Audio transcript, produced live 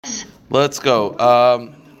Let's go.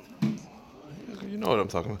 You know what I'm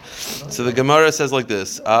talking about. So the Gemara says like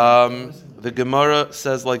this. The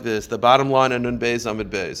bottom line in Nun Beis Amid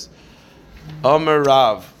Beis. Amar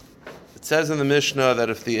Rav. It says in the Mishnah that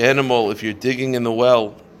if you're digging in the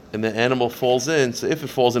well and the animal falls in, so if it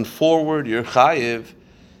falls in forward, you're chayiv.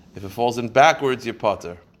 If it falls in backwards, you're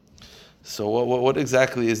pater. So what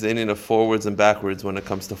exactly is the meaning of forwards and backwards when it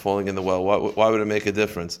comes to falling in the well? Why would it make a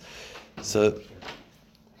difference? So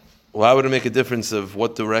why would it make a difference of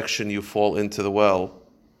what direction you fall into the well,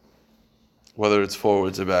 whether it's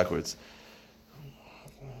forwards or backwards?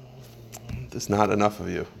 There's not enough of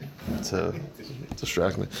you to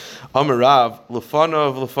distract me. Amar Rav,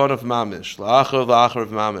 lefanov mamish, la'achar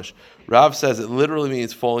mamish. Rav says it literally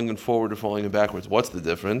means falling in forward or falling in backwards. What's the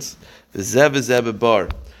difference? V'zev bar.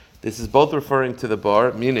 This is both referring to the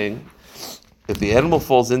bar, meaning if the animal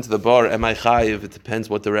falls into the bar, am I chayiv? It depends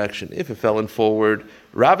what direction. If it fell in forward,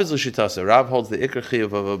 Rav is l'shitasa. Rav holds the ikar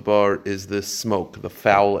chiyuv of a bar is the smoke, the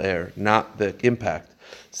foul air, not the impact.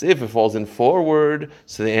 So if it falls in forward,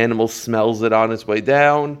 so the animal smells it on its way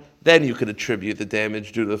down, then you could attribute the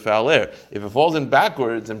damage due to the foul air. If it falls in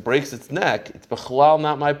backwards and breaks its neck, it's b'chalal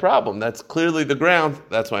not my problem. That's clearly the ground.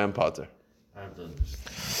 That's why I'm pater. I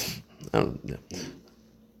don't understand.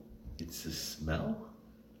 It's a smell?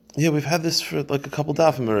 Yeah, we've had this for like a couple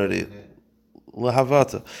dafim already.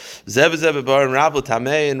 Lahavata. Zev bar and Rav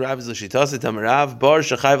l'tamei and Rav is l'shitasi tamei Rav bar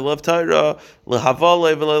shachayv l'v Torah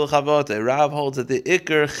l'havale v'le l'chavate. Rav holds that the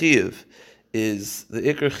ikar chiyuv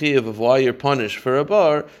of why you're punished for a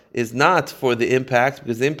bar is not for the impact,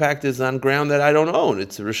 because the impact is on ground that I don't own.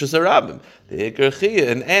 It's rishus harabim. The ikar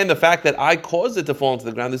chiyuv and the fact that I caused it to fall into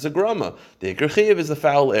the ground is a grama. The ikar chiyuv is the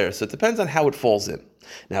foul air, so it depends on how it falls in.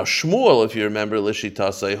 Now Shmuel, if you remember,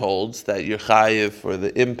 Lishitasai holds that you're chayiv for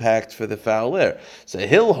the impact for the foul air. So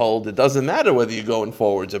he'll hold it doesn't matter whether you're going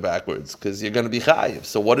forwards or backwards, because you're going to be chayiv.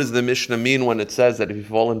 So what does the Mishnah mean when it says that if you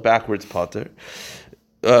fall in backwards, pater?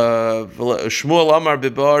 Shmuel Amar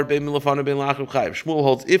Bibar Bein Milafana Bein Lachav Chayiv. Shmuel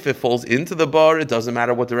holds if it falls into the bar, it doesn't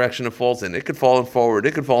matter what direction it falls in. It could fall in forward,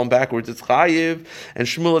 it could fall in backwards. It's Chayiv. And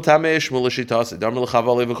Shmuel Tamei Shmuel Shitasi Damar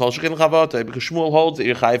Lechavale V'Kol Shekin Chavate, because Shmuel holds that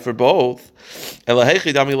you're Chayiv for both.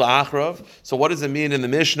 Elahechi Dami La'achrav. So what does it mean in the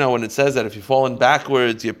Mishnah when it says that if you fall in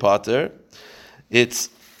backwards, you're pater? It's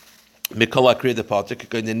Mikol Akri the pater.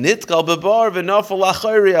 Nitkal Bebar V'Nafal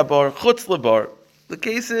Achayri Abar Chutz Lebar. The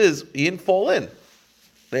case is you didn't fall in.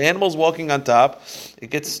 The animal's walking on top, it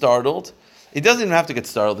gets startled. It doesn't even have to get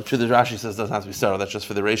startled. The truth is, Rashi says it doesn't have to be startled. That's just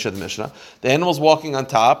for the Reisha of the Mishnah. The animal's walking on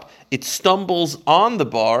top, it stumbles on the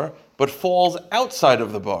bar, but falls outside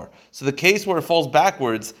of the bar. So the case where it falls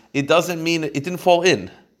backwards, it doesn't mean it didn't fall in.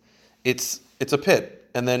 It's a pit,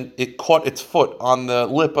 and then it caught its foot on the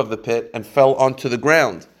lip of the pit and fell onto the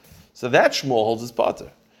ground. So that Shmuel holds his pater.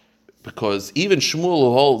 Because even Shmuel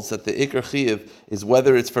who holds that the ikar chiyuv is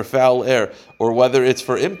whether it's for foul air or whether it's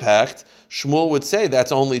for impact, Shmuel would say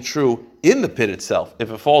that's only true in the pit itself. If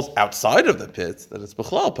it falls outside of the pit, then it's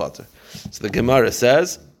b'chlal pater. So the Gemara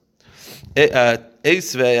says,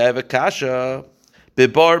 Eisvei, I have a kasha,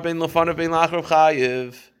 bibar bein lefanav bein lachar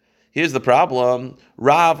chayiv. Here's the problem.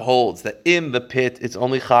 Rav holds that in the pit it's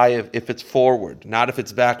only chayiv if it's forward, not if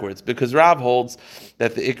it's backwards. Because Rav holds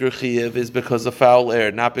that the ikar chiyuv is because of foul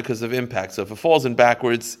air, not because of impact. So if it falls in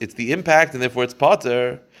backwards, it's the impact, and therefore it's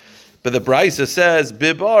pater. But the Brisa says,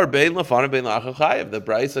 Bibar bein lefanav bein lachar chayiv. The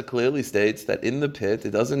Brisa clearly states that in the pit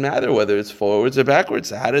it doesn't matter whether it's forwards or backwards.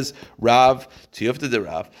 So how does Rav, tiyufta de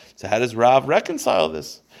Rav, so how does Rav reconcile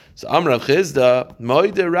this? So Amrav Chizda,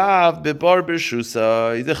 Moide Rav bebar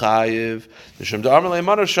b'shusa yidechayiv. Nisham da'amar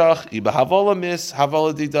le'manashach ibahavola mis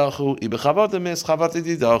havola didachu ibachavata mis chavata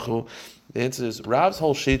didachu. The answer is Rav's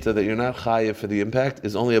whole shita that you're not chayiv for the impact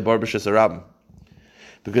is only a bar b'shus harabim,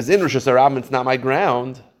 because in Rishus harabim it's not my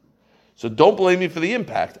ground. So don't blame me for the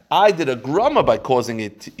impact. I did a grama by causing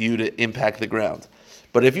you to impact the ground.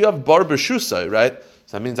 But if you have bar b'shusa, right?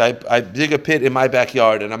 So that means I dig a pit in my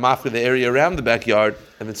backyard and I'm after the area around the backyard,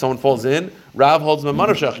 and then someone falls in. Rav holds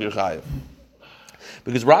Mamanashach you're chayiv.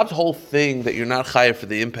 Because Rav's whole thing that you're not chayiv for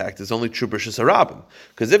the impact is only true b'shus harabim.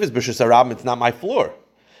 Because if it's b'shus harabim, it's not my floor.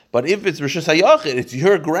 But if it's rishus hayachid, it's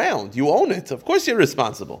your ground. You own it. Of course you're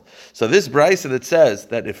responsible. So this brisa that says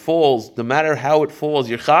that it falls, no matter how it falls,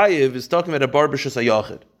 you're chayiv, is talking about a bar b'shus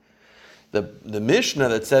hayachid. The Mishnah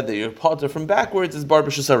that said that you're pater from backwards is bar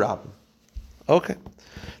b'shus harabim. Okay.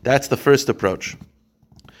 That's the first approach.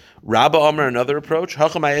 Rabbi Omer, another approach. Okay.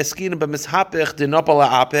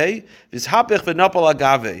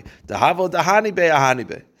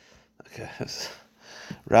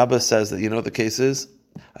 Rabbi says that, the case is,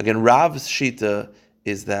 again, Rav's shita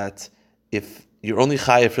is that if you're only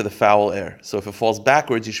chayiv for the foul air. So if it falls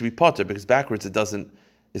backwards, you should be potter, because backwards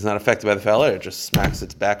is not affected by the foul air. It just smacks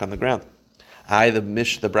its back on the ground.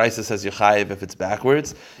 The Brisa says you're chayiv if it's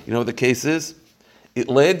backwards. You know what the case is? It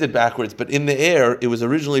landed backwards, but in the air, it was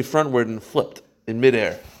originally frontward and flipped in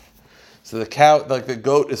midair. So the cow, like the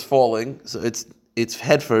goat, is falling. So it's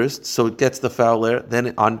head first, so it gets the foul air.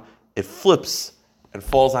 Then it flips and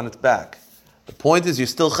falls on its back. The point is, you're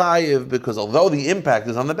still chayiv because although the impact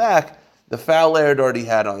is on the back, the foul air it already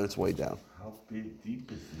had on its way down. How deep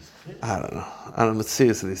is this pit? I don't know. Let's see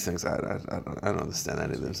these things. I don't understand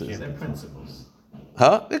any of them. They're principles.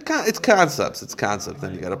 Huh? It's concepts. It's concepts.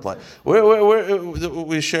 Then you got to apply. Where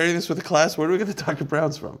we're sharing this with the class. Where do we get the Dr.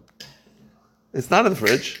 Browns from? It's not in the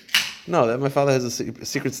fridge. No, that my father has a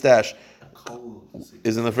secret stash.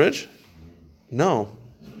 Is in the fridge? No.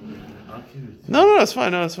 No, it's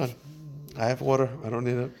fine. No, it's fine. I have water. I don't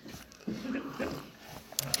need it.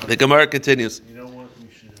 The Gemara continues. You know what we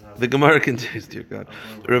should have? The Gemara continues, dear God.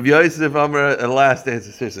 Rav Yosef Amar, the last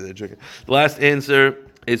answer. Seriously, they're drinking. The last answer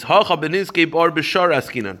is Hacha Beniski Bar Bishar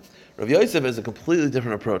Askinan. Rav Yosef has a completely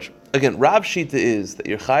different approach. Again, Rav Shita is that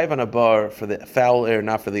you're chayiv on a bar for the foul air,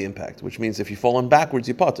 not for the impact. Which means if you fall on backwards,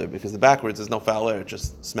 you potter, because the backwards is no foul air; it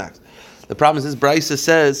just smacks. The problem is, Brisa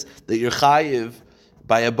says that you're chayiv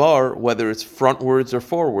by a bar, whether it's frontwards or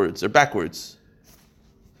forwards or backwards.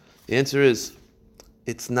 The answer is,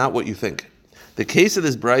 it's not what you think. The case of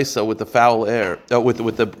this brisa with the foul air, with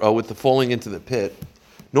the falling into the pit.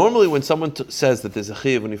 Normally, when someone says that there's a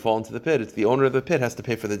chiyuv when you fall into the pit, it's the owner of the pit has to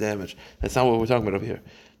pay for the damage. That's not what we're talking about over here.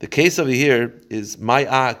 The case over here is my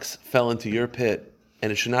ox fell into your pit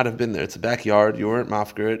and it should not have been there. It's a backyard. You weren't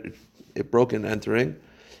mafker. It broke in entering,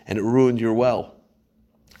 and it ruined your well.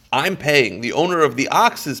 I'm paying. The owner of the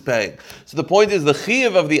ox is paying. So the point is, the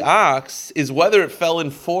chiyuv of the ox is whether it fell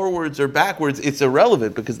in forwards or backwards. It's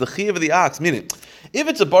irrelevant because the chiyuv of the ox, meaning, if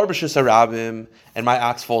it's a barbashus harabim and my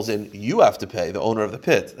ox falls in, you have to pay, the owner of the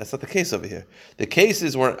pit. That's not the case over here. The case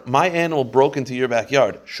is where my animal broke into your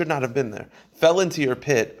backyard, should not have been there, fell into your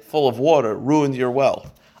pit full of water, ruined your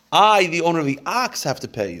well. I, the owner of the ox, have to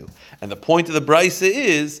pay you. And the point of the brisa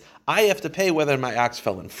is, I have to pay whether my ox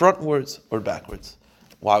fell in frontwards or backwards.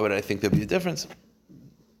 Why would I think there'd be a difference?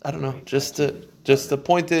 I don't know. Just the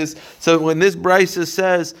point is, so when this brisa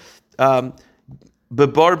says, "Bebar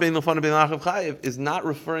bein lefanav bein lachav chayiv," is not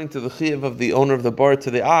referring to the chayiv of the owner of the bar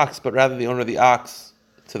to the ox, but rather the owner of the ox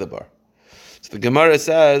to the bar. So the Gemara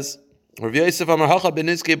says, Rav Yosef Amar Hacha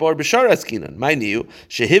Beniski Bar B'Shar Askinan. Mind you,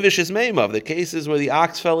 shehivish is meimav. The cases where the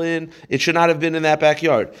ox fell in, it should not have been in that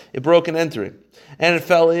backyard. It broke in entering, and it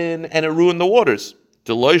fell in, and it ruined the waters.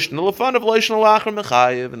 And the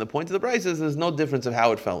point of the price is there's no difference of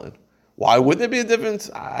how it fell in. Why would there be a difference?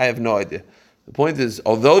 I have no idea. The point is,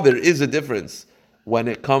 although there is a difference when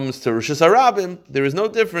it comes to Rishus Harabim, there is no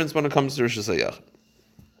difference when it comes to Rishus Hayach.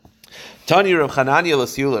 Tani Rav Chananya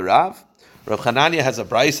L'Siula Rav. Rav Chananya has a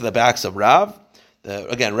brayso of the backs of Rav.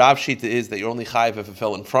 Again, Rav Shita is that you're only chayiv if it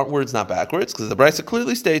fell in frontwards, not backwards, because the brayso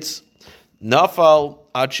clearly states, Nafal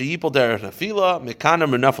ad sheyipol derech nafila mekana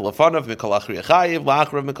menafal afanav mikol achriya chayiv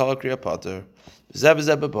lachrav mikol achriya pater zev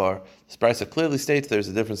zev bebar. This brayso clearly states there's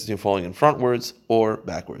a difference between falling in frontwards or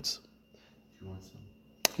backwards. You want some?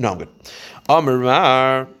 No, I'm good.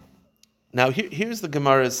 Amar. Now here's the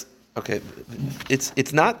Gemara's. Okay,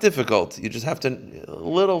 it's not difficult. You just have to a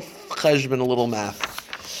little cheshbon, a little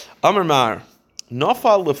math. Amar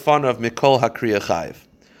nafal lefanav mikol hakriya chayiv.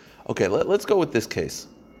 Okay, let's go with this case.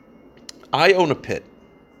 I own a pit,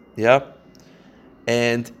 yeah?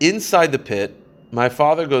 And inside the pit, my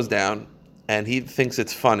father goes down and he thinks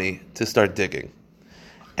it's funny to start digging.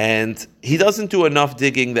 And he doesn't do enough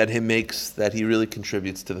digging that he really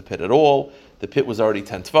contributes to the pit at all. The pit was already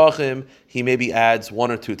 10 tfachim. He maybe adds 1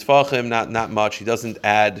 or 2 tfachim, not much. He doesn't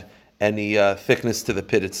add any thickness to the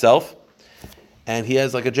pit itself. And he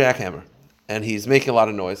has like a jackhammer. And he's making a lot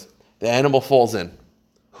of noise. The animal falls in.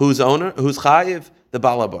 Who's chayiv? The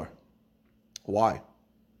balabar. Why?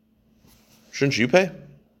 Shouldn't you pay?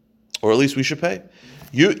 Or at least we should pay?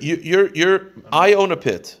 I own a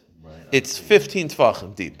pit. It's 15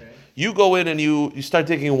 tefachim deep. You go in and you start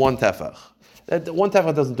digging 1 tefach. That 1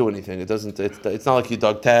 tefach doesn't do anything. It's not like you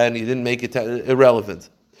dug 10, you didn't make it 10, irrelevant.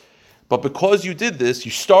 But because you did this,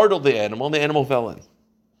 you startled the animal fell in.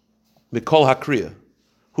 Mikol hakriya.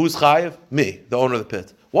 Who's chayiv? Me, the owner of the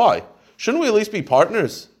pit. Why? Shouldn't we at least be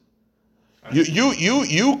partners?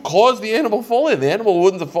 You caused the animal to fall in. The animal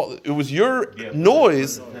wouldn't have fallen. It was your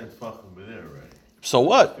noise. So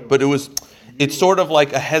what? But it's sort of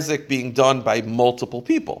like a hezek being done by multiple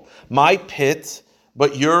people. My pit,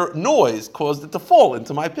 but your noise caused it to fall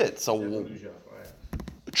into my pit. So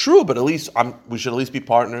True, but at least we should at least be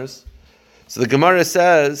partners. So the Gemara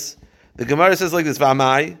says like this,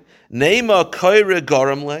 V'amai, Neima koire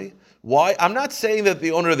garamle. Why? I'm not saying that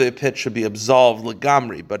the owner of the pit should be absolved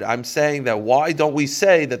legamri, but I'm saying that why don't we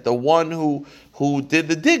say that the one who did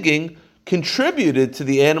the digging contributed to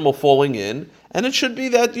the animal falling in, and it should be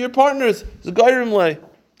that your partners, the garamle.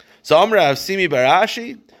 So Amrav Simi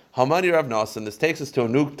Barashi, Hamani Rav Nosson. This takes us to a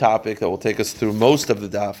new topic that will take us through most of the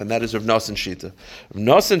daf, and that is Rav Nosson Shita. Rav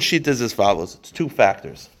Nosson Shita is as follows. It's two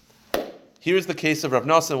factors. Here's the case of Rav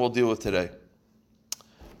Nosson we'll deal with today.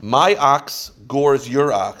 My ox gores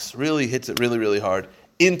your ox, really hits it really, really hard,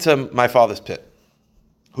 into my father's pit.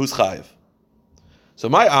 Who's chayiv? So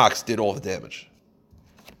my ox did all the damage,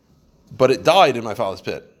 but it died in my father's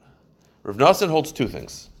pit. Rav Nosson holds two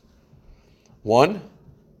things. One,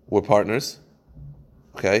 we're partners.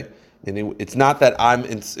 Okay? And it's not that I'm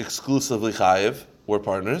exclusively chayiv, we're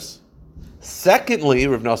partners. Secondly,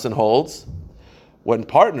 Rav Nosson holds, when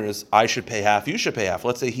partners, I should pay half, you should pay half.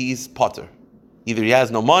 Let's say he's potter. Either he has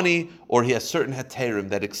no money, or he has certain heterim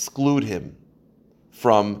that exclude him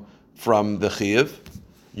from the chiyuv.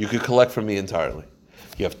 You could collect from me entirely.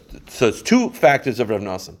 So it's two factors of Rav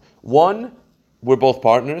Nosson. One, we're both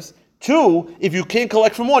partners. Two, if you can't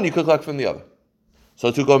collect from one, you could collect from the other.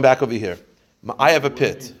 So two, going back over here. I have a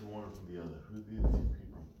pit.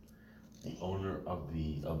 The owner of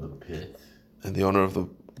the pit and the owner of the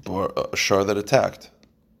shar that attacked.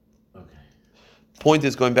 Okay. Point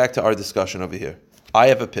is, going back to our discussion over here. I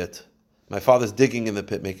have a pit. My father's digging in the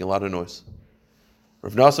pit, making a lot of noise.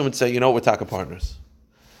 Rav Nosson would say, we're talking partners.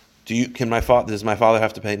 Does my father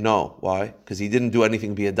have to pay? No. Why? Because he didn't do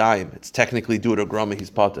anything be a dime. It's technically due to grama,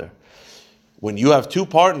 he's potter. When you have two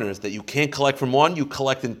partners that you can't collect from one, you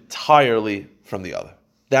collect entirely from the other.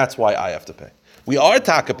 That's why I have to pay. We are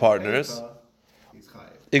taka partners. He's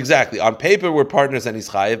chayiv. Exactly. On paper, we're partners and he's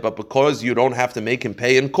chayiv, but because you don't have to make him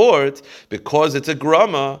pay in court, because it's a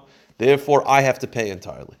grama, therefore I have to pay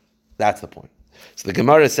entirely. That's the point. So the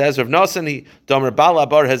Gemara says, Rav Nosson, Domer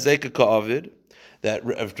Balabar Hezeka Ka'avid, that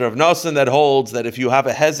Rav Nosson that holds that if you have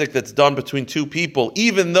a hezek that's done between two people,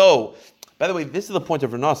 even though, by the way, this is the point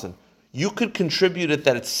of Rav Nosson, you could contribute it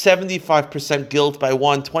that it's 75% guilt by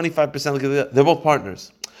one, 25% guilt. They're both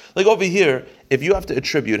partners. Like over here, if you have to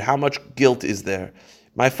attribute how much guilt is there,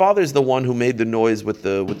 my father's the one who made the noise with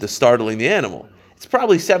the startling the animal. It's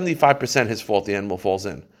probably 75% his fault the animal falls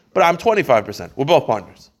in. But I'm 25%. We're both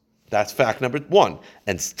partners. That's fact number one.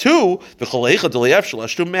 And two, if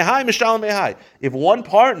one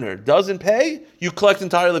partner doesn't pay, you collect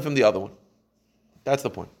entirely from the other one. That's the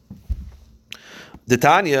point. The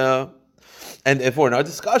Tanya, and therefore in our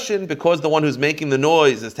discussion, because the one who's making the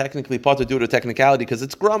noise is technically potter due to technicality, because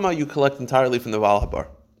it's grama, you collect entirely from the Baal Habar.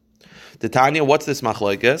 The Tanya, what's this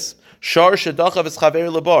machlokes? Shar shedachav es chaver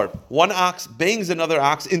lebar. One ox bangs another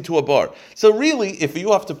ox into a bar. So really, if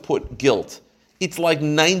you have to put guilt, it's like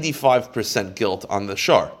 95% guilt on the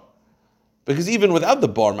shar. Because even without the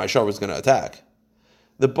bar, my shar was going to attack.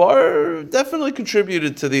 The bar definitely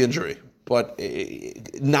contributed to the injury, but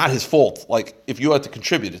not his fault. Like, if you had to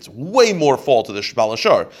contribute, it's way more fault to the Baal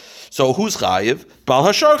Hashar. So who's chayiv? Baal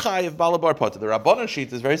Hashar chayiv, Baal Habar potter. The Rabbanan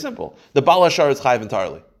sheet is very simple. The Baal Hashar is chayiv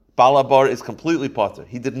entirely. Baal Habar is completely potter.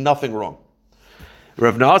 He did nothing wrong.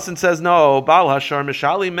 Rav Nosson says, no, Baal Hashar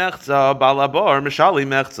mishali mechza, Baal Habar mishali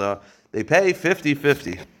mechza. They pay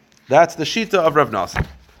 50-50. That's the shita of Rav Nosson.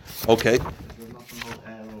 Okay.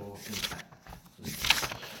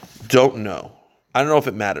 Don't know. I don't know if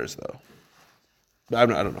it matters, though. I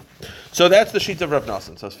don't know. So that's the sheet of Rav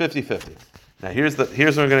Nosson. So it's 50-50. Now here's where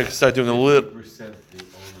we're going to start doing a little.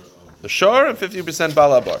 The shar and 50%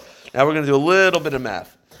 Baal Habar. Now we're going to do a little bit of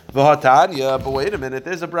math. V'hatanya, but wait a minute.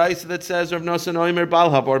 There's a brayso that says Rav Nosson oimer Baal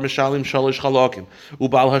Habar mishalim shalish chalokim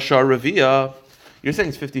uBaal Hashar Ravia. You're saying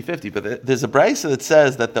it's 50-50, but there's a brayso that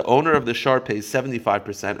says that the owner of the shar pays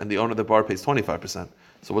 75% and the owner of the bar pays 25%.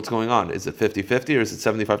 So what's going on? Is it 50-50 or is it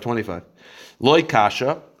 75-25? Loi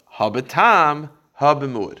kasha habatam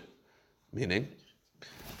habimud. Meaning,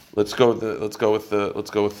 let's go with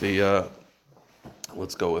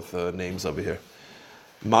the names over here.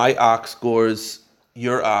 My ox gores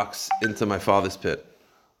your ox into my father's pit.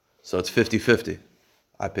 So it's 50-50.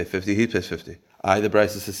 I pay 50, he pays 50. The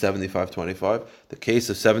brayso says 75-25. The case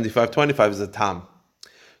of 75-25 is a tam.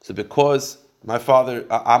 So because my father,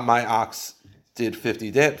 my ox did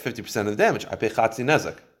 50% of the damage, I pay chatzi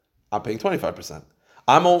nezek. I'm paying 25%.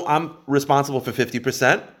 I'm responsible for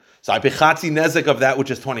 50%, so I pay chatzi nezek of that, which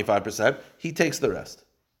is 25%. He takes the rest,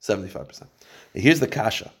 75%. And here's the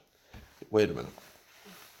kasha. Wait a minute.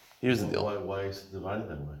 Here's the deal. Why is it divided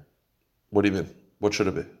that way? What do you mean? What should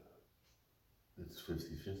it be? It's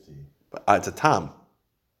 50-50. It's a tam.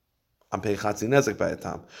 I'm paying chatzi nezek by a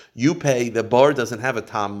tam. You pay, the bar doesn't have a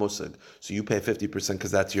tam musig, so you pay 50%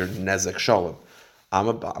 because that's your nezek shalom. I'm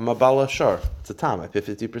a bala shar. It's a tam. I pay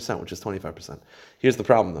 50%, which is 25%. Here's the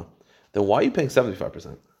problem though. Then why are you paying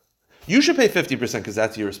 75%? You should pay 50% because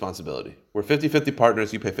that's your responsibility. We're 50-50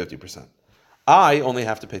 partners, you pay 50%. I only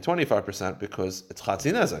have to pay 25% because it's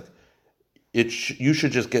chatzi nezek. You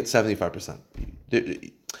should just get 75%.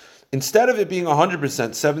 Instead of it being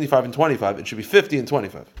 100%, 75 and 25, it should be 50 and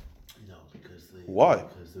 25. No, because why?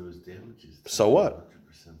 Because there was damages. So what?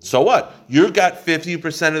 So what? You got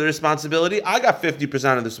 50% of the responsibility. I got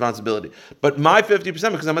 50% of the responsibility. But my 50%,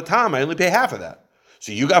 because I'm a Tom, I only pay half of that.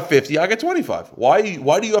 So you got 50, I got 25. Why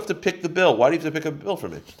do you have to pick the bill? Why do you have to pick a bill for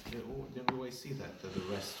me? You always see that the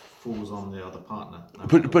rest falls on the other partner.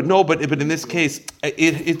 But in this case,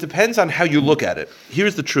 it depends on how you look at it.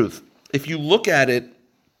 Here's the truth. If you look at it,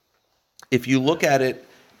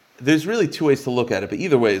 there's really two ways to look at it, but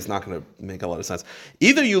either way is not going to make a lot of sense.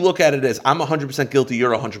 Either you look at it as I'm 100% guilty,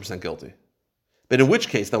 you're 100% guilty. But in which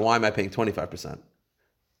case, then why am I paying 25%?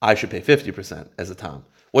 I should pay 50% as a Tom.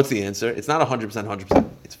 What's the answer? It's not 100%, 100%.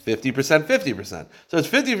 It's 50%, 50%. So it's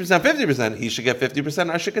 50%, 50%. He should get 50%,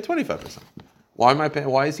 I should get 25%.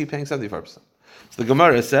 Why is he paying 75%? So the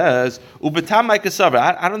Gemara says, "Ubetam ma'ikasavar."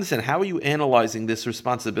 I don't understand. How are you analyzing this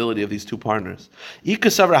responsibility of these two partners?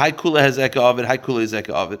 Ikasavar haikula hezeka avid, haikula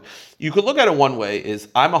hezeka avid. You could look at it one way: is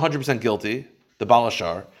I'm 100% guilty, the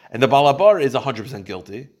balashar, and the balabar is 100%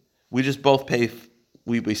 guilty. We just both pay.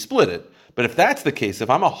 We split it. But if that's the case, if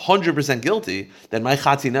I'm 100% guilty, then my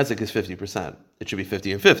chatzi nezek is 50%. It should be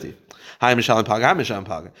 50 and 50. Hi mishalim paga, hi mishalim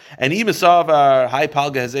paga. And imasavar, hi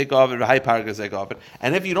palga hezek avid, hi parga hezek avid.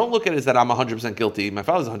 And if you don't look at it as that I'm 100% guilty, my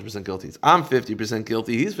father's 100% guilty. I'm 50%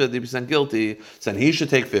 guilty, he's 50% guilty, so then he should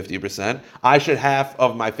take 50%. I should half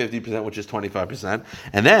of my 50%, which is 25%.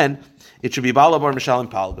 And then it should be balabar mishalim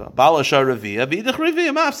palga, balashar revia, vidach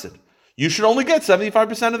revia mafsid. You should only get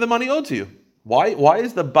 75% of the money owed to you. Why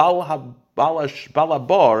is the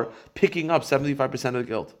balabar picking up 75% of the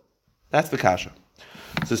guilt? That's the kasha.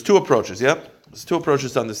 So there's two approaches, yeah? There's two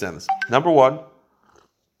approaches to understand this. Number one,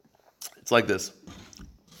 it's like this.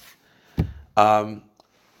 Amar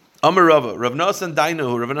Rava, Rav Nosson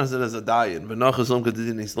Dainu, Rav Nosson is a dayan. V'nochas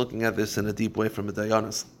Kadidin, he's looking at this in a deep way from a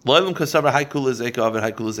dayanis. Lo'elim kasavar haikula zekav and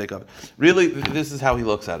haikula zekav. Really, this is how he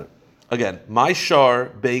looks at it. Again, my shar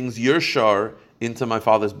bangs your shar into my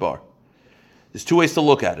father's bar. There's two ways to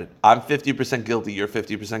look at it. I'm 50% guilty, you're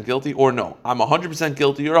 50% guilty, or no. I'm 100%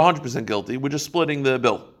 guilty, you're 100% guilty. We're just splitting the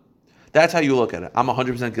bill. That's how you look at it. I'm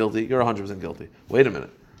 100% guilty, you're 100% guilty. Wait a minute.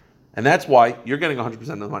 And that's why you're getting 100%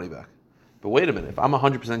 of the money back. But wait a minute. If I'm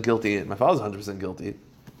 100% guilty and my father's 100% guilty,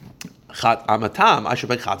 I'm a tam, I should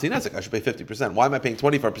pay chatzi nezek. I should pay 50%. Why am I paying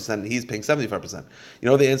 25% and he's paying 75%? You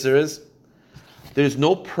know what the answer is? There's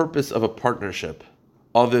no purpose of a partnership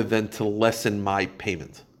other than to lessen my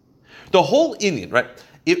payment. The whole Indian, right?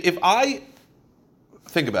 If I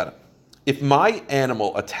think about it, if my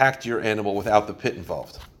animal attacked your animal without the pit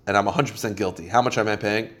involved, and I'm 100% guilty, how much am I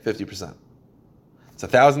paying? 50%. It's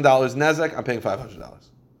 $1,000 nezek. I'm paying $500.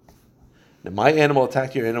 Now my animal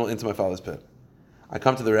attacked your animal into my father's pit. I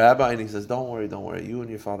come to the rabbi and he says, "Don't worry. You and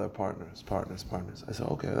your father are partners. I said,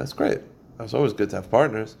 "Okay, that's great. It's always good to have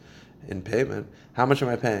partners in payment. How much am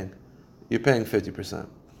I paying?" "You're paying 50%.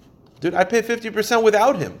 Dude, I pay 50%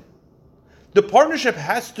 without him. The partnership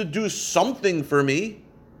has to do something for me.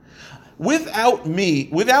 Without me,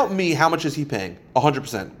 how much is he paying?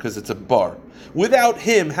 100%, because it's a bar. Without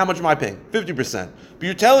him, how much am I paying? 50%. But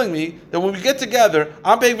you're telling me that when we get together,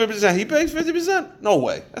 I'm paying 50%, he pays 50%? No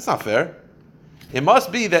way. That's not fair. It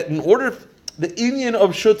must be that in order, the union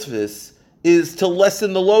of shutvis is to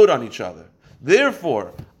lessen the load on each other.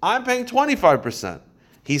 Therefore, I'm paying 25%.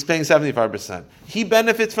 He's paying 75%. He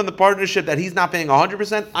benefits from the partnership that he's not paying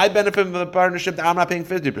 100%. I benefit from the partnership that I'm not paying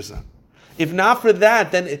 50%. If not for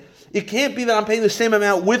that, then it can't be that I'm paying the same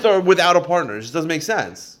amount with or without a partner. It just doesn't make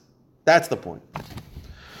sense. That's the point.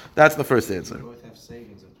 That's the first answer. We both have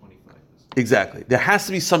savings of 25%. Exactly. There has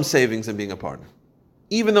to be some savings in being a partner.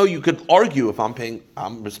 Even though you could argue if I'm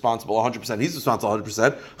responsible 100%, he's responsible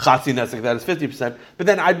 100%, chatzi nezek, that is 50%, but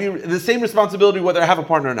then I'd be the same responsibility whether I have a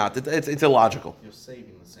partner or not. It's illogical. You're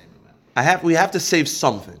saving the same amount. We have to save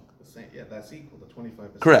something. Yeah, that's equal to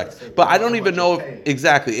 25%. Correct. But I don't even know if,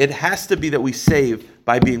 exactly. It has to be that we save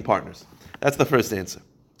by being partners. That's the first answer.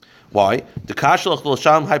 Why? If I'm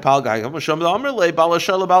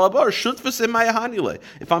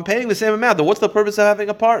paying the same amount, then what's the purpose of having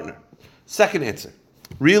a partner? Second answer.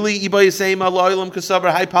 Really, I'll say it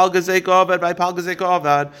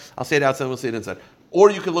outside, we'll say it inside.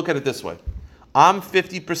 Or you can look at it this way. I'm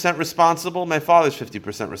 50% responsible, my father's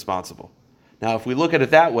 50% responsible. Now, if we look at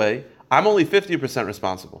it that way, I'm only 50%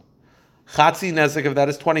 responsible. Chatzi nezek of that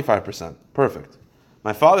is 25%. Perfect.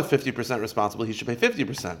 My father's 50% responsible, he should pay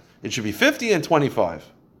 50%. It should be 50 and 25.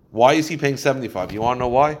 Why is he paying 75? You want to know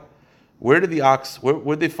why? Where did they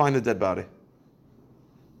find the dead body?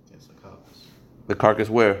 It's the carcass. The carcass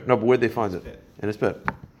where? No, but where'd they find it? Pit. In his pit.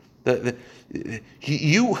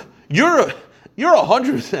 You're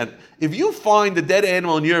 100%. If you find the dead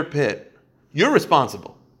animal in your pit, you're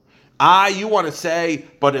responsible. You want to say,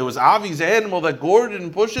 but it was Avi's animal that gored it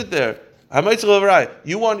and pushed it there.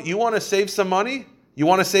 You want to save some money?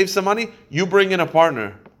 You bring in a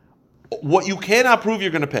partner. What you cannot prove,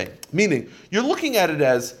 you're going to pay. Meaning, you're looking at it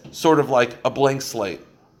as sort of like a blank slate.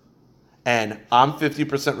 And I'm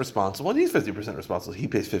 50% responsible, and he's 50% responsible. He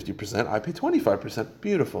pays 50%, I pay 25%.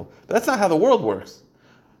 Beautiful. But that's not how the world works.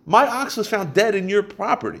 My ox was found dead in your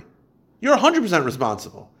property. You're 100%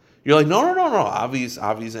 responsible. You're like, no.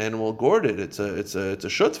 Avi's animal gored it. It's a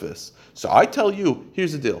shutzvis. So I tell you,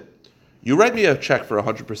 here's the deal. You write me a check for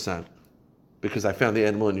 100% because I found the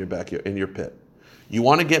animal in your backyard, in your pit. You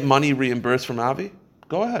want to get money reimbursed from Avi?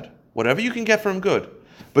 Go ahead. Whatever you can get from him, good.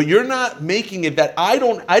 But you're not making it that I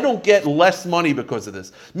don't get less money because of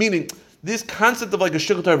this. Meaning, this concept of like a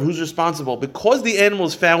shikhatar of who's responsible, because the animal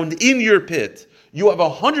is found in your pit, you have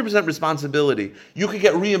 100% responsibility. You could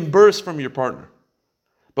get reimbursed from your partner.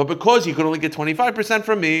 But because you could only get 25%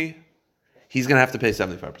 from me, he's going to have to pay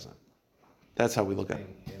 75%. That's how we look at it.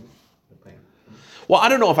 Well, I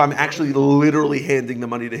don't know if I'm actually literally handing the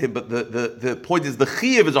money to him, but the point is the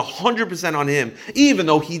chiyuv is 100% on him, even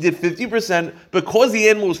though he did 50%, because the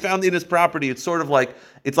animal was found in his property. It's sort of like,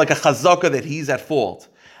 it's like a chazaka that he's at fault.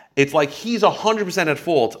 It's like he's 100% at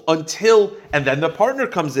fault and then the partner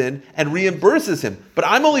comes in and reimburses him. But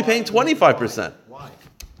I'm only paying 25%.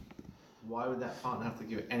 Why would that partner have to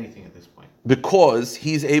give anything at this point? Because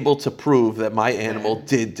he's able to prove that my animal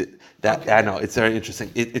did that. Okay. I know, it's very interesting.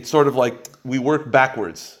 It's sort of like we work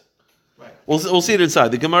backwards. Right. We'll see it inside.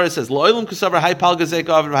 The Gemara says, really, I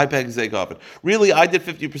did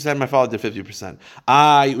 50%, my father did 50%.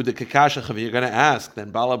 You're going to ask, then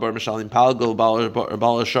if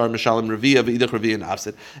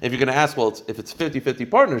you're going to ask, well, if it's 50-50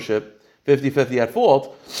 partnership, 50-50 at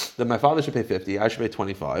fault, then my father should pay 50, I should pay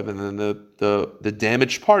 25, and then the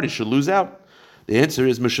damaged party should lose out. The answer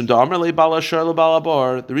is, the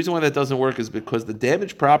reason why that doesn't work is because the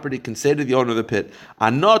damaged property can say to the owner of the pit,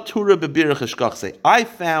 I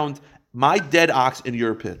found my dead ox in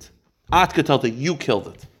your pit. You killed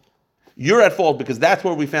it. You're at fault because that's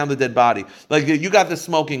where we found the dead body. Like you got the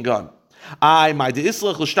smoking gun.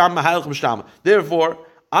 Therefore,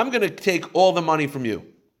 I'm going to take all the money from you.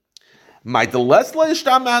 And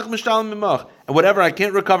whatever I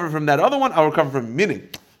can't recover from that other one, I'll recover from meaning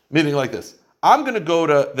like this. I'm going to go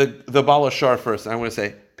to the Baal Hashar first, and I'm going to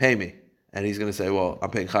say, pay me. And he's going to say, well,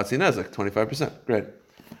 I'm paying Chatzi Nezek, 25%. Great.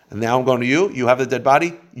 And now I'm going to you have the dead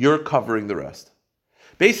body, you're covering the rest.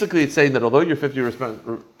 Basically, it's saying that although you're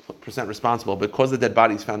 50% responsible, because the dead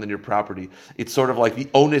body is found in your property, it's sort of like the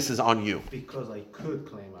onus is on you. Because I could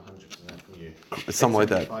claim 100% from you. It's something like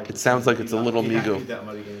that. It sounds like it's a little migu.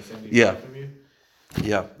 Yeah.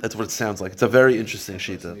 Yeah, that's what it sounds like. It's a very interesting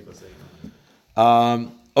shita.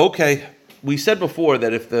 Okay. We said before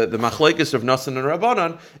that if the machlekes of Nasan and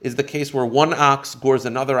Rabbanan is the case where one ox gores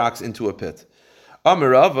another ox into a pit.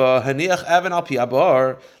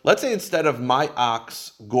 Let's say instead of my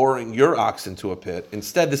ox goring your ox into a pit,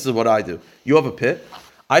 instead this is what I do. You have a pit,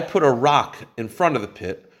 I put a rock in front of the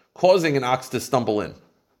pit, causing an ox to stumble in.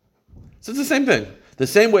 So it's the same thing. The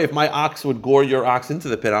same way if my ox would gore your ox into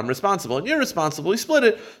the pit, I'm responsible, and you're responsible, we split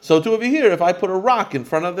it. So too over here, if I put a rock in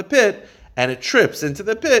front of the pit, and it trips into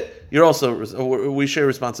the pit, we share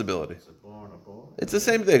responsibility. It's the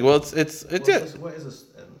same thing. Well, it's what is a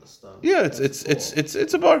stone? Yeah,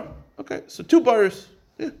 it's a bar. Okay, so 2 bars.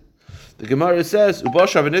 Yeah. The Gemara says, it's the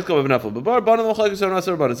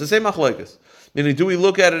same machlekes. Meaning, do we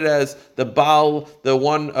look at it as the Baal, the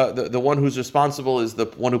one who's responsible is the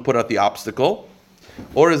one who put out the obstacle,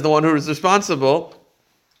 or is the one who is responsible,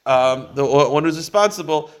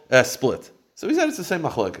 split? So we said it's the same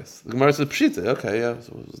machlekes. The Gemara says pshita. Okay, yeah.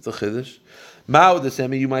 So it's the chiddush. Ma'u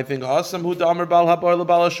desemi. You might think awesome. Hu da'amar bal habar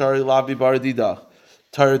lebal hashari lavi bar didach.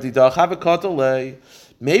 Tar didach have a katolei.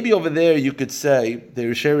 Maybe over there you could say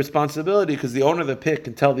they share responsibility because the owner of the pit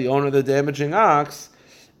can tell the owner of the damaging ox,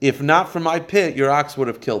 if not for my pit, your ox would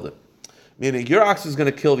have killed it. Meaning your ox is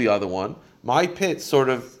going to kill the other one. My pit sort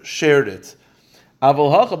of shared it.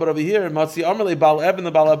 Avol hacha, but over here, matzi amarle bal eben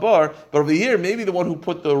the balabar. But over here, maybe the one who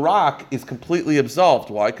put the rock is completely absolved.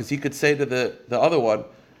 Why? Because he could say to the other one,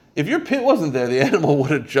 if your pit wasn't there, the animal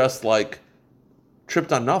would have just like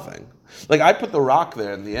tripped on nothing. Like I put the rock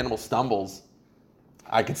there and the animal stumbles.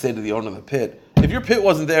 I could say to the owner of the pit, if your pit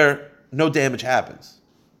wasn't there, no damage happens.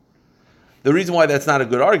 The reason why that's not a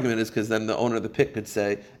good argument is because then the owner of the pit could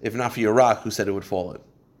say, if not for your rock, who said it would fall in?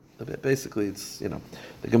 Basically, it's, the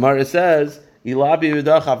Gemara says, you have a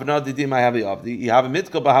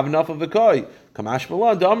mitzvah, but have enough of a koi.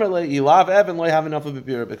 You have Evan, have enough of a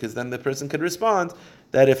beer, because then the person could respond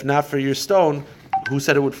that if not for your stone, who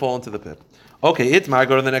said it would fall into the pit? Okay, Itmar,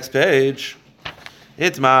 go to the next page.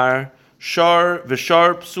 Itmar, Shar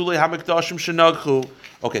v'shar psule hamikdashim shenagchu.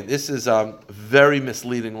 Okay, this is a very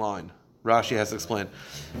misleading line. Rashi has explained.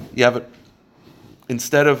 You have it,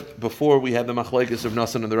 instead of, before we had the machlekes of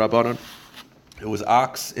Nasan and the Rabbanon, it was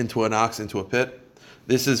ox into a pit.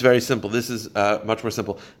 This is very simple. This is much more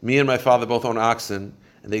simple. Me and my father both own oxen,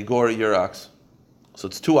 and they gore at your ox. So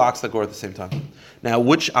it's two ox that gore at the same time. Now,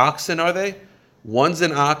 which oxen are they? One's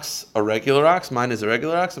an ox, a regular ox. Mine is a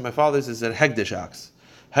regular ox, and my father's is a hegdish ox.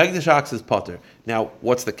 Hegdish ox is potter. Now,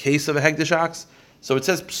 what's the case of a hegdish ox? So it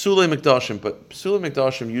says psule mikdashim, but psule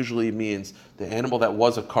mikdashim usually means the animal that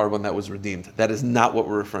was a carbon that was redeemed. That is not what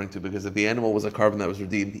we're referring to, because if the animal was a carbon that was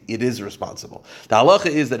redeemed, it is responsible. The halacha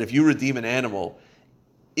is that if you redeem an animal,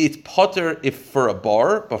 it's potter if for a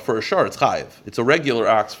bar, but for a shar, it's chayiv. It's a regular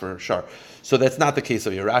ox for a shar. So that's not the case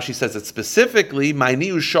of here. Rashi says it specifically,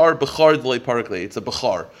 ma'niu shar bechar d'lei parakle. It's a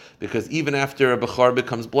bechar, because even after a bechar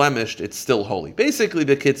becomes blemished, it's still holy. Basically,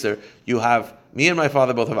 bekitzer, you have, me and my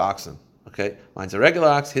father both have oxen. Okay, mine's a regular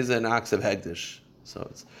ox, his is an ox of hegdish. So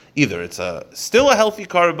it's either it's still a healthy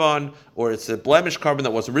carbon, or it's a blemished carbon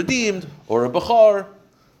that wasn't redeemed, or a bechar.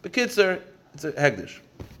 Bekitzer, it's a hegdish.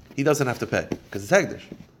 He doesn't have to pay because it's hegdish.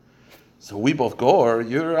 So we both gore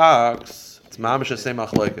your ox. It's mamish same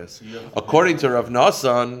machlekes. According to Rav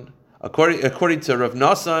Nasan,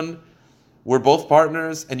 we're both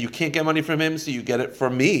partners, and you can't get money from him, so you get it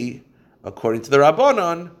from me. According to the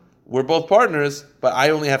Rabbanon, we're both partners, but I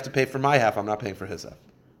only have to pay for my half. I'm not paying for his half.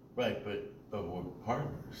 Right, but we're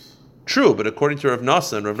partners. True, but according to Rav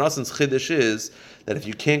Nasan's chiddush is that if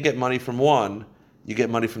you can't get money from one, you get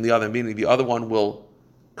money from the other, meaning the other one will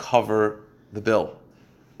cover the bill.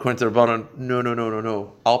 According to Rabbanon,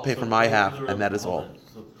 no. I'll pay for my half, and that is all.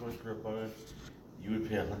 So according to Rabbanon, you would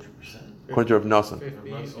pay 100%. According to Rav Nasan.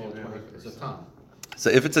 50 or 20. It's a tom. So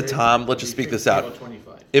if it's a tom, let's just speak this out.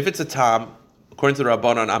 If it's a tom, according to the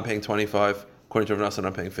Rabbanon, I'm paying 25. According to Rav Nasan,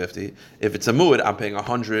 I'm paying 50. If it's a muad, I'm paying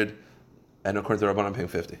 100. And according to the Rabbanon, I'm paying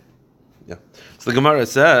 50. Yeah. So the Gemara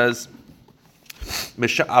says,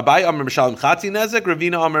 Abai Amar Mishalim Chati Nezek,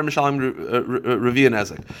 Ravina Amar Mishalim Ravia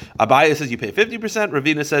Nezek. Abai says you pay 50%,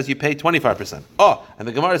 Ravina says you pay 25%. Oh, and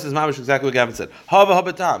the Gemara says Mamish exactly what Gavin said.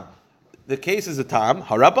 Hava tam. The case is a tam.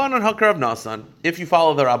 Harabanan Hakar Rav Nasan. If you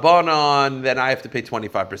follow the Rabbanon, then I have to pay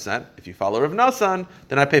 25%. If you follow Rav Nasan,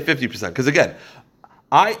 then I pay 50%. Because again,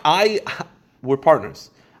 we're partners.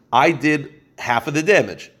 I did half of the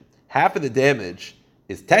damage. Half of the damage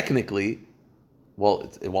is technically,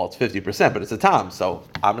 it's 50%, but it's a tam, so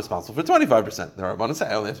I'm responsible for 25%. The Rabbanon say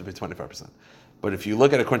I only have to pay 25%. But if you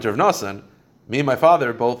look at it according to Rav Nasan, me and my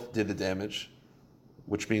father both did the damage,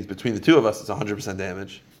 which means between the two of us it's 100%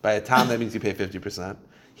 damage. By a tam, that means you pay 50%.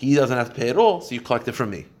 He doesn't have to pay at all, so you collect it from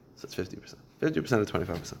me. So it's 50%. 50% of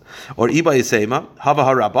 25%. Or Iba Yisema, Hava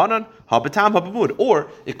HaRabbanan, Haba Tam, Haba Mud. Or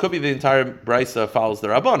it could be the entire Brisa follows the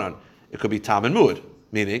Rabbanan. It could be Tam and Mud.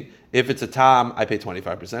 Meaning, if it's a Tam, I pay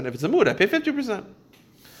 25%. If it's a Mud, I pay 50%.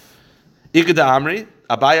 Ikeda Amri,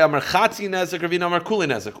 Abaya Amar Chatzi Nezek, Ravina Amar Kuli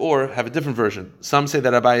Nezek. Or have a different version. Some say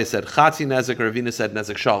that Abaya said Chatzi Nezek, Ravina said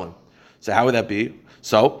Nezek Shalom. So how would that be?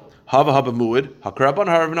 So, Hava Haba Muad, Hakarabban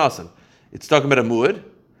Harav Nasan. It's talking about a Muad.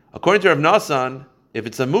 According to Rav Nasan, if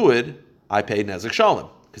it's a Muad, I pay Nezek Shalom.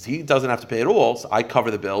 Because he doesn't have to pay at all, so I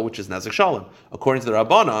cover the bill, which is Nezek Shalom. According to the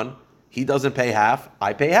Rabbanon, he doesn't pay half,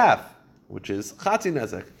 I pay half, which is Chatzi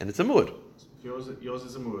Nezek, and it's a Muad. Yours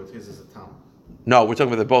is a muad, his is a tam. No, we're talking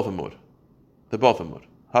about they're both a Muad. They're both a Muad.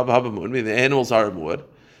 Haba Muad. I mean, the animals are a Muad.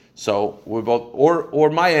 So we're both, or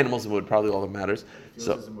my animal's a Muad, probably all that matters. Yours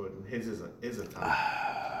is a muad, and his is a tam.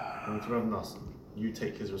 And it's Rav Nasan. You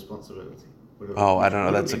take his responsibility. Oh, I don't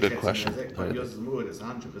know. That's a good question. But yours is muad, it's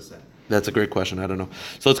 100%. That's a great question. I don't know.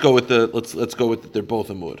 So let's go with they're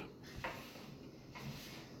both a muad.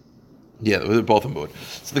 Yeah, they're both a muad.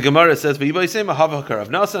 So the Gemara says, "V'yibai sema hava hakarav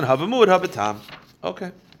nasan hava muad hava tam."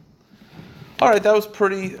 Okay. All right, that was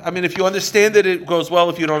pretty. I mean, if you understand it, it goes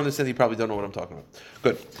well. If you don't understand, you probably don't know what I'm talking about.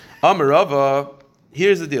 Good. Amarava.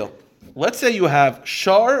 Here's the deal. let's say you have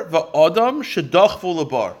Shar va'adam shedachvu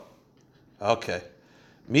lebar. Okay.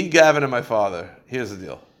 Me, Gavin, and my father. Here's the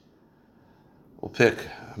deal. We'll pick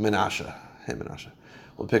Menashe. Hey, Menashe.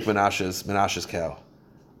 We'll pick Menashe's cow.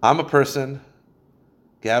 I'm a person.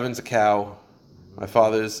 Gavin's a cow. My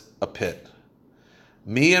father's a pit.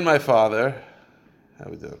 Me and my father, how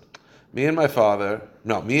we doing? Me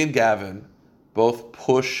and Gavin both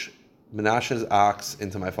push Menashe's ox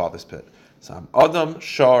into my father's pit. So I'm Adam,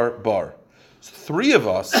 Shar, Bar. So three of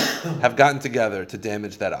us have gotten together to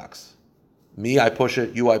damage that ox. Me, I push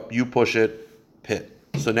it, you push it, pit.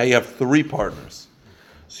 So now you have three partners.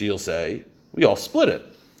 So you'll say, we all split it.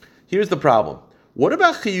 Here's the problem. What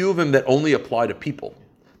about chiyuvim that only apply to people?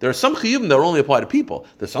 There are some chiyuvim that only apply to people.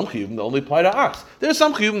 There's some chiyuvim that only apply to ox. There's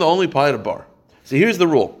some chiyuvim that only apply to bar. So here's the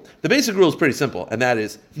rule. The basic rule is pretty simple, and that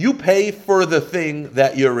is, you pay for the thing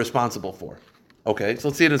that you're responsible for. Okay, so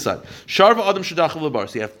let's see it inside. Shar v'adam shedachel lebar.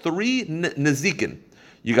 So you have three nezikin.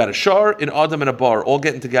 You got a shar, an adam, and a bar, all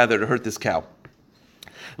getting together to hurt this cow.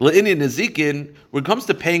 Le'inyan nezikin, when it comes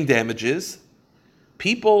to paying damages,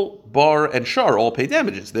 people, bar, and shar all pay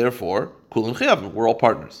damages. Therefore, kulim chiyavim, we're all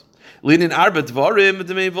partners. Le'inyan arba dvarim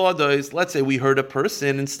v'demei v'ladois. Let's say we hurt a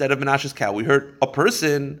person instead of Menashe's cow. We hurt a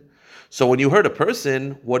person. So when you hurt a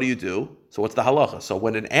person, what do? So what's the halacha? So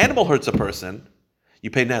when an animal hurts a person, you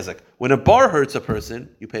pay nezek. When a bar hurts a person,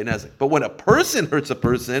 you pay nezek. But when a person hurts a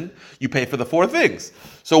person, you pay for the four things.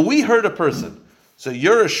 So we hurt a person. So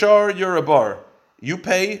you're a shar, you're a bar. You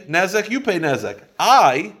pay nezek, you pay nezek.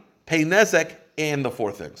 I pay nezek and the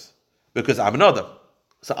four things because I'm an adam.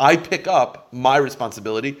 So I pick up my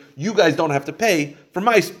responsibility. You guys don't have to pay for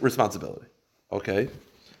my responsibility. Okay?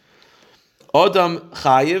 Adam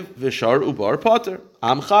chayiv v'shar ubar potter.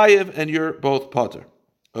 I'm chayiv and you're both potter.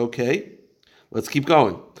 Okay, let's keep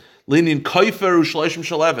going. Linin kaifer u'shleishim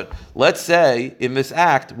shaleven. Let's say in this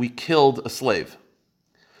act we killed a slave.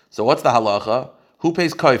 So what's the halacha? Who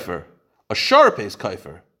pays kaifer? A shar pays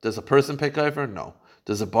kaifer. Does a person pay kaifer? No.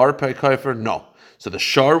 Does a bar pay kaifer? No. So the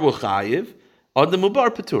shar will chayiv. Adam ubar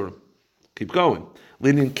paturim. Keep going.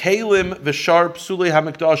 Linin kalim v'shar psulei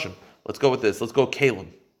hamikdashim. Let's go with this. Let's go kalim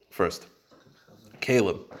first.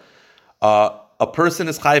 Kalim. A person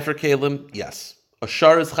is chayiv for kalim? Yes. A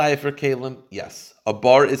shar is chayiv for kalim? Yes. A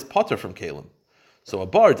bar is potter from kalim. So a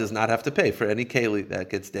bar does not have to pay for any keli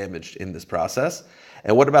that gets damaged in this process.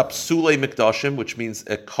 And what about psulei mikdashim, which means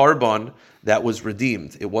a carbon that was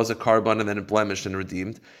redeemed? It was a carbon and then it blemished and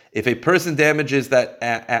redeemed. If a person damages that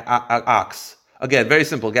ox, again, very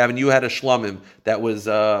simple. Gavin, you had a shlamim that was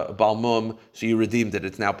balmum, so you redeemed it.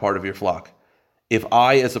 It's now part of your flock. If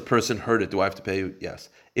I, as a person, hurt it, do I have to pay you? Yes.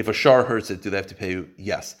 If a shar hurts it, do they have to pay you?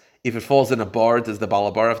 Yes. If it falls in a bar, does the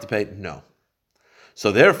Baal Habar have to pay? No.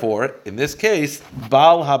 So therefore, in this case,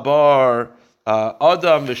 Baal Habar,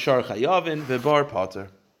 Adam v'shar chayavin v'bar potter.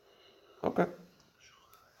 Okay.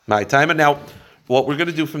 My time. And now, what we're going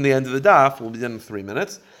to do from the end of the daf, we'll be done in 3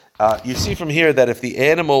 minutes. You see from here that if the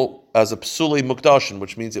animal as a psuli mukdashin,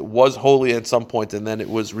 which means it was holy at some point and then it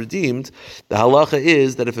was redeemed, the halacha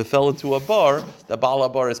is that if it fell into a bar, the Baal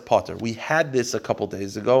Habar is potter. We had this a couple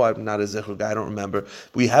days ago. I'm not a zichur guy, I don't remember.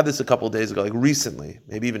 We had this a couple days ago, like recently,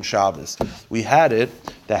 maybe even Shabbos. We had it.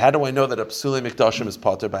 That how do I know that a psuli mukdashim is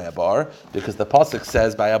potter by a bar? Because the pasuk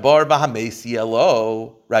says by a bar v'hamesi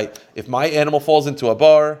elo. Right. If my animal falls into a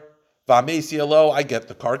bar, v'hamesi elo, I get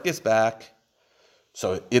the carcass back.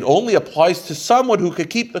 So it only applies to someone who could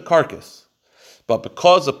keep the carcass. But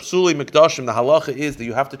because of psuli mikdashim, the halacha is that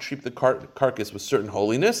you have to treat the carcass with certain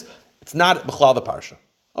holiness. It's not b'chlal the parsha.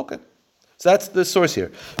 Okay. So that's the source here.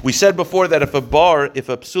 We said before that if a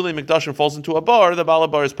psuli mikdashim falls into a bar, the Baal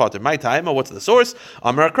Habar is potter. My time, what's the source?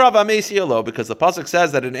 Amar Krav Amesi Elo, because the pasuk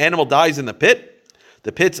says that an animal dies in the pit,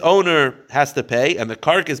 the pit's owner has to pay, and the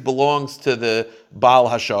carcass belongs to the Baal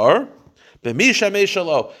Hashar.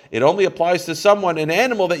 It only applies to someone, an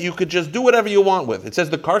animal that you could just do whatever you want with. It says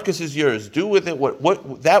the carcass is yours. Do with it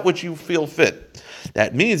what that which you feel fit.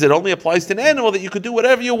 That means it only applies to an animal that you could do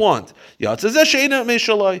whatever you want. Which excludes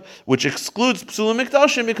psulim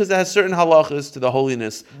mikdashim because it has certain halachas to the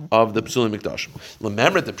holiness of the psulim mikdashim.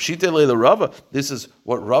 Remember the pshite le Rava. This is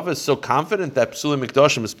what Rava is so confident that psulim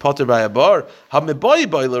mikdashim is potter by a bar.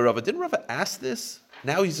 Didn't Rava ask this?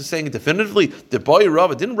 Now he's saying it definitively.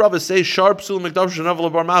 Didn't Rava say sharp psul mikdashim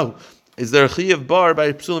shanav bar mahu? Is there a chiyav bar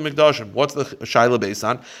by psul mikdashim? What's the shaila based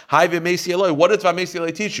on? Hi v'meisi eloi. What does v'meisi eloi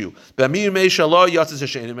teach you? B'mir meishaloi yatzis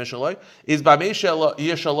hasheni meishaloi. Is b'meisi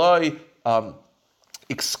yeshaloi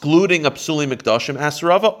excluding a psuli mikdashim? Asked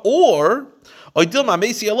Rava, or perhaps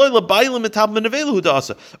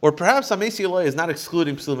Amesi Eloi is not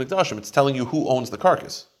excluding psul mikdashim. It's telling you who owns the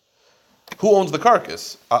carcass. Who owns the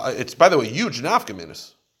carcass? It's, by the way, huge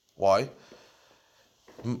nafkaminas. Why?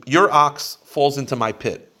 Your ox falls into my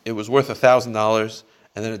pit. It was worth $1,000,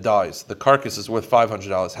 and then it dies. The carcass is worth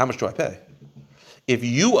 $500. How much do I pay? If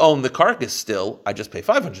you own the carcass still, I just pay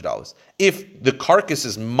 $500. If the carcass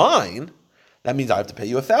is mine, that means I have to pay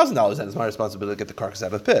you $1,000, and it's my responsibility to get the carcass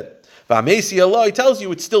out of the pit. V'amesi Eloi tells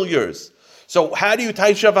you it's still yours. So how do you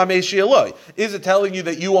taisha v'amesi Eloi? Is it telling you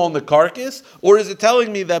that you own the carcass, or is it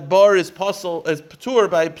telling me that bar is patur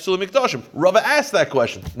by psulim mikdashim? Rava asked that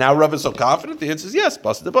question. Now Rava is so confident. The answer is yes.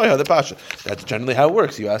 That's generally how it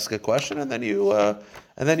works. You ask a question, and then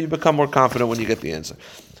you become more confident when you get the answer.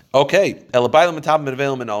 Okay.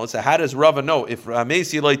 So how does Rava know if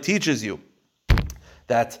Ramesi Eloi teaches you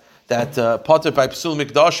that potter by psul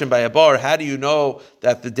mikdashim by a bar? How do you know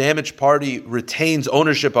that the damaged party retains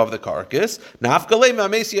ownership of the carcass? Nafkalei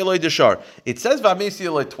v'amesi Eloi deshar. It says v'amesi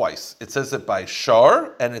Eloi twice. It says it by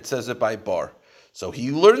shar and it says it by bar. So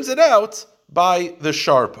he learns it out by the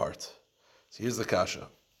shar part. So here's the kasha.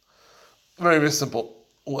 Very, very simple.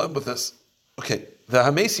 We'll end with this. Okay, the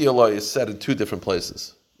Hamesi Eloi is said in two different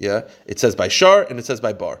places. Yeah, it says by shar and it says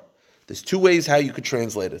by bar. There's two ways how you could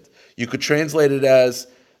translate it. You could translate it as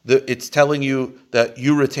it's telling you that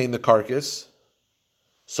you retain the carcass,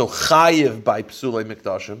 so chayiv by psulei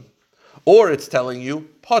mikdashim, or it's telling you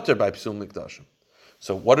potter by psul mikdashim.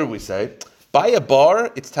 So what did we say? By a bar,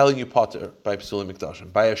 it's telling you potter by psulei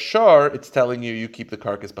mikdashim. By a shar, it's telling you keep the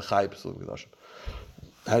carcass b'chayiv psulei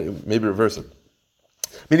mikdashim. Maybe reverse it.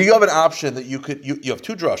 Meaning you have an option that you have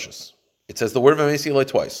two drushes. It says the word v'amesi Eloi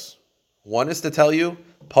twice. One is to tell you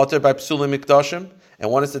potter by psulei mikdashim, and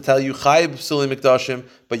one is to tell you chayiv psulei mikdashim,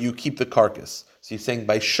 but you keep the carcass. So you're saying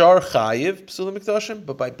by shar chayiv psulei mikdashim,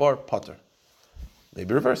 but by bar potter.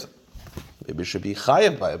 Maybe reverse it. Maybe it should be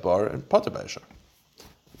chayiv by a bar and potter by a shar.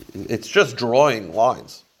 It's just drawing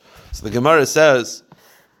lines. So the Gemara says,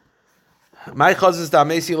 "My chazes da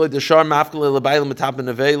amesi Eloi deshar mafkele lebayil metapen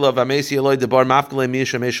nevela v'amesi Eloi debar mafkele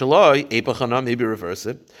misha meshaloi epachana." Maybe reverse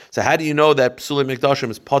it. So how do you know that psulei mikdashim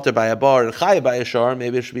is potter by a bar and chayiv by a shar?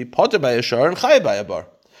 Maybe it should be potter by a shar and chayiv by a bar.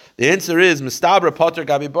 The answer is mistabra potter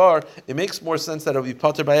gabi bar. It makes more sense that it will be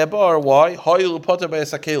potter by a bar. Why? Hoylu potter by a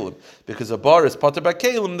sakelim. Because a bar is potter by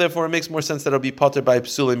kelim, therefore it makes more sense that it will be potter by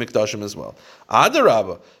psulei mikdashim as well.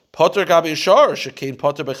 Adarabba. Potter gabi shar shekain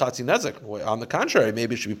potter by chatzi nezek. On the contrary,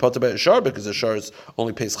 maybe it should be potter by a shar because a shar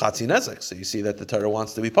only pays chatzi nezek. So you see that the Torah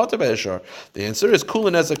wants to be potter by a shar. The answer is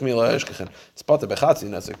kula nezek mila eshkechen. It's potter by chatzi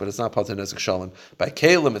nezek, but it's not potter nezek shalom. By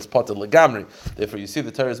kalim, it's potter legamri. Therefore, you see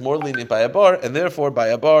the Torah is more lenient by a bar, and therefore by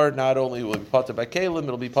a bar, not only will it be potter by kalim,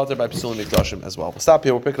 it'll be potter by psulim mikdashim as well. We'll stop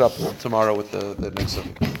here. We'll pick it up tomorrow with the next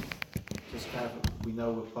subject. Just we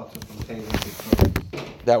know we're potter from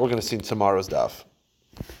kalim. That we're going to see in tomorrow's daf.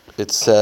 It's